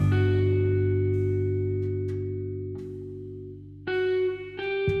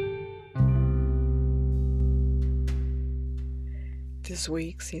This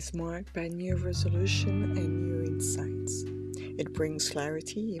week is marked by new resolution and new insights. It brings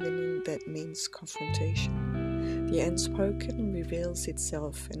clarity even if that means confrontation. The unspoken reveals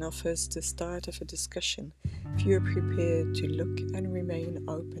itself and offers the start of a discussion if you are prepared to look and remain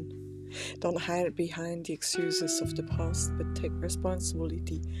open. Don't hide behind the excuses of the past, but take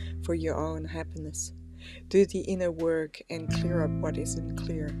responsibility for your own happiness. Do the inner work and clear up what isn't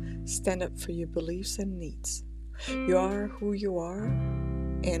clear. Stand up for your beliefs and needs. You are who you are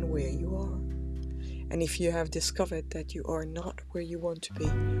and where you are. And if you have discovered that you are not where you want to be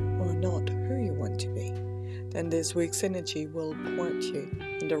or not who you want to be, then this week's energy will point you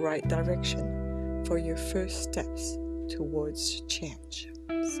in the right direction for your first steps towards change.